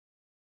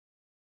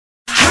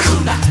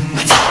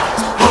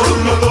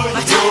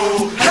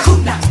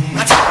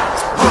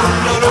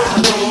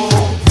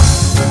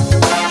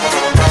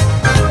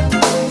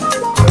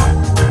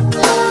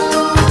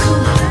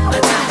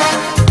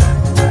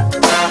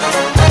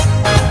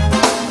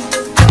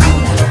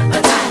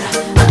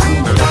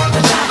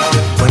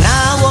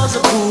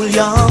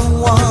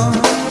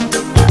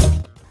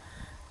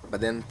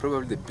then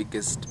probably the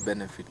biggest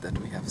benefit that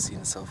we have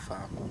seen so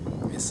far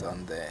is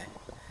on the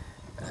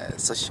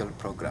social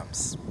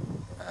programs,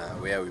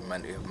 where we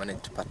have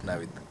managed to partner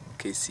with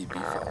KCB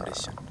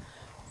Foundation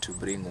to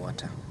bring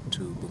water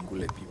to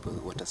Bungule people,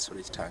 water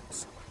storage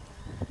tanks.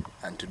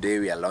 And today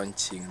we are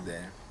launching the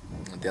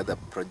other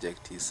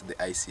project is the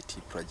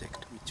ICT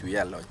project, which we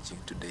are launching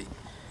today,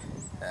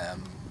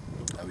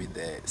 with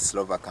the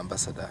Slovak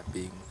ambassador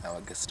being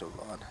our guest of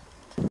honor.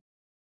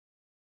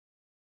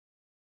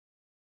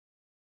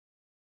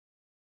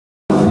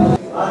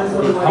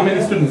 How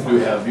many students do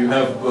you have? You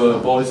have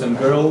boys and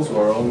girls,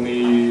 or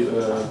only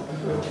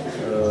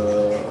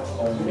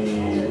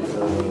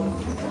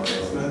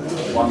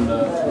one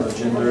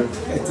gender?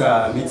 It's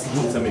a mixed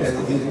school. It's a mixed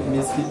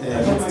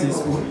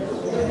school.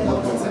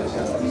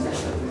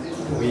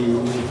 We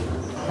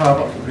have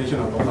a population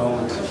of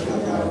around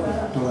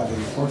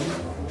 240.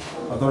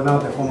 Although now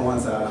the home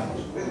ones are,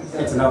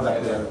 it's now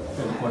that they are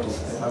reporting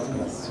the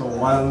partners. So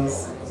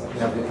once we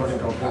have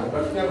reported of them,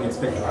 we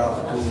expect to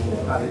have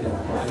 240.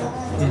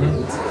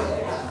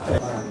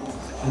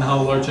 And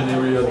how large an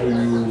area do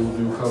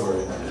you cover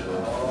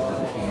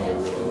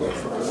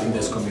in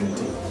this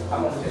community?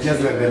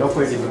 Just like the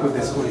local area, because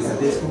the school is a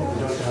day school, we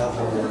don't have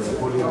the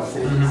volume of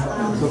students.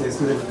 So the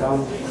students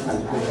come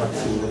and go back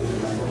to the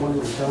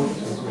morning town.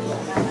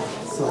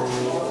 So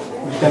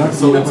we cannot.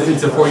 So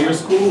it's a 4-year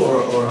school,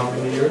 or how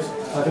many years?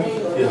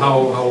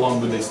 How long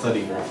do they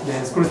study here?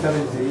 The school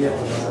started the year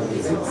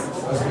 2006.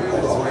 That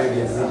is why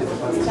we exited the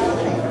first year.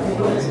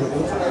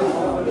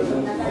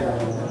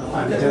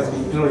 And it has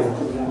been growing.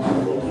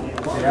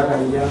 The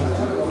other year,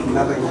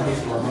 another year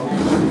to about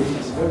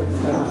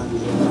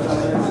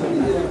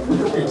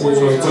 8. So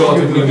it's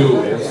relatively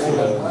new, yes?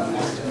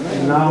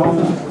 And now,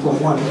 from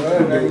 1, we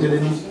are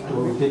getting to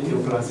take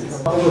 2 classes.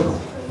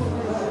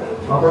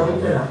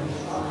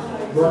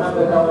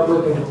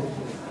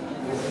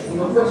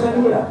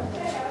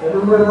 El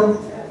número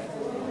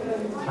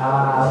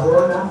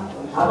ahora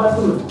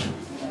abatur.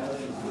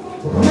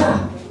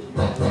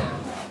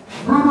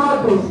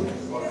 Número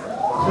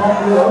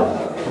radio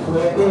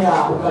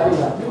kuelekea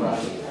ukabila.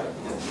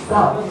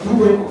 Sawa,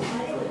 ndio.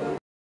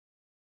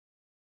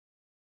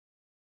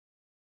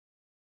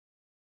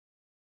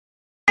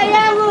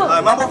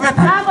 Mambo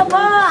vipi? Mambo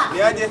poa.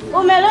 Niaje?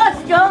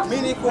 Umelosjo?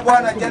 Mimi niko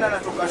bwana, jana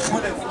natoka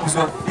shule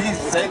kufukuzwa fees,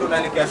 sasa hivi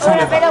naelekea shule.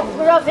 Unapenda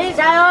kufukuzwa fees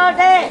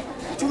yote?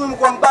 Uchumi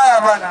mko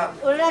mbaya bwana.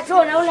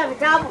 Unachona una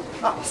vitabu?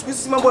 Siku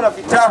hizi mambo na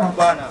vitabu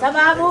bwana.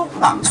 Sababu?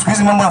 Siku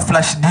hizi mambo na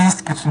flash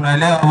disk,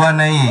 tunaelewa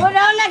bwana hii.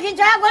 Unaona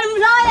kichwa chako ni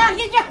mloya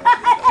kichwa.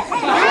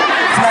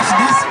 Flash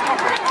disk.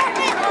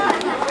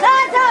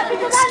 Sasa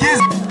vitu gani?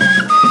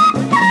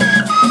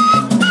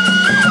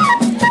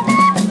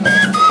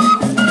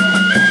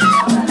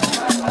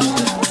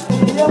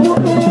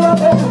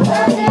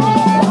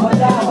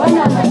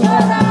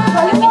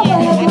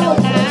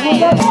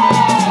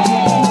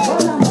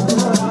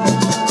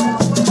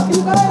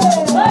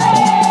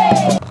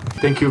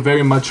 Thank you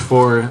very much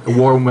for a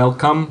warm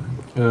welcome,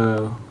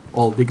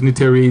 all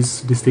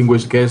dignitaries,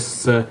 distinguished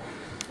guests,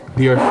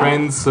 dear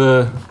friends,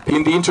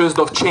 in the interest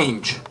of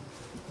change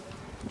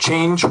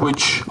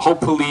which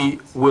hopefully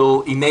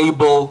will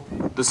enable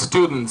the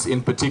students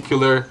in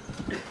particular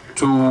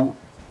to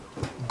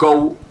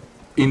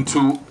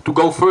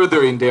go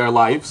further in their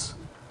lives,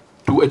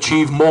 to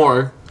achieve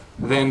more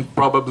than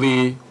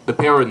probably the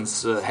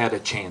parents had a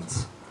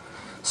chance.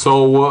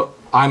 So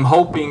I'm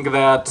hoping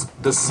that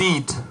the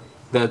seed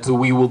that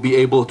we will be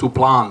able to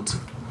plant,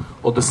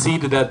 or the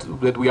seed that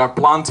we are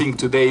planting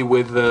today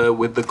with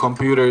the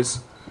computers,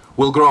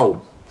 will grow.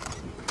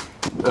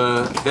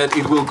 That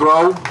it will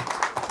grow.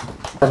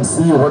 And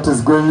see what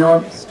is going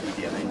on.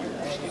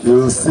 You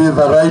will see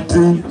the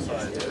writing.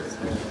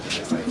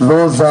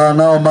 Those are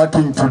now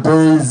marking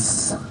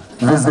today's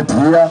visit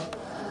here.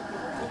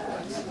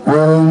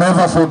 We'll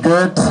never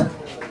forget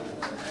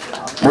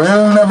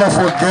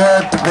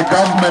the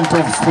government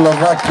of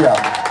Slovakia.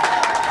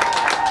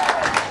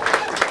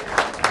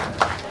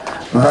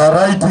 The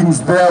writings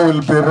there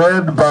will be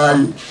read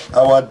by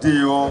our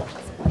DO.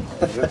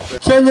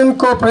 Kenyan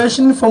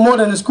Cooperation for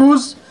Modern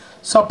Schools,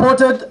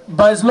 supported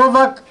by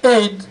Slovak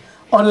Aid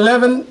on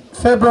 11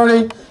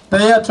 February the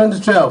year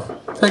 2012.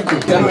 Thank you.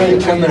 Camera,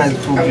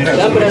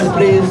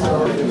 please.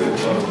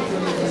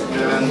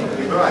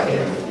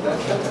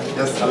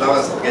 Just allow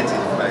us to get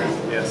it by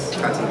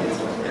cutting it.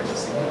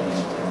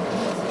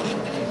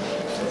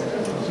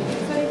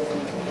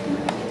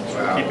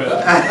 Wow. Keep it.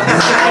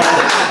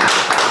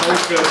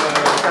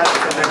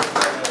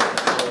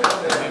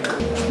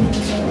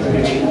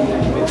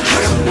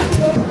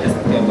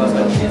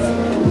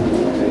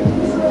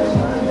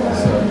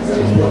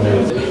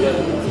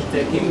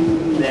 Take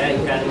him there,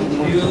 you can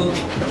view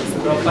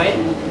profile.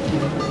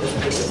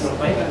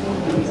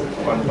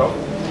 On top.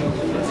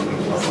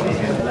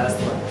 The last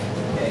one.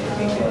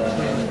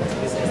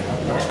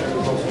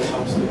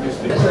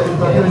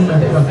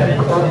 Okay, I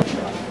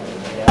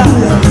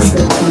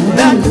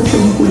think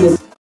this is